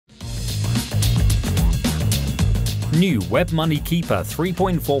New WebMoney Keeper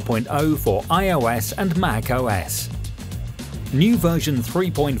 3.4.0 for iOS and macOS. New version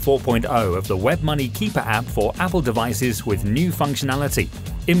 3.4.0 of the WebMoney Keeper app for Apple devices with new functionality,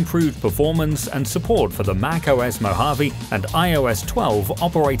 improved performance and support for the macOS Mojave and iOS 12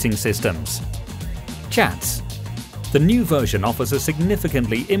 operating systems. Chats. The new version offers a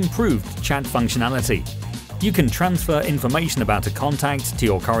significantly improved chat functionality. You can transfer information about a contact to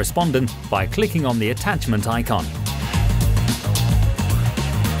your correspondent by clicking on the attachment icon.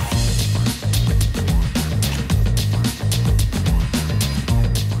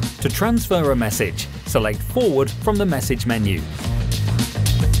 To transfer a message, select Forward from the message menu.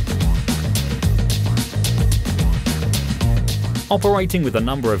 Operating with a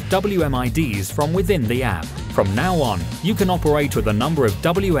number of WM IDs from within the app. From now on, you can operate with a number of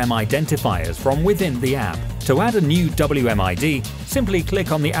WM Identifiers from within the app. To add a new WM ID, simply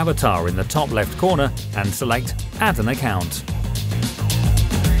click on the avatar in the top left corner and select Add an account.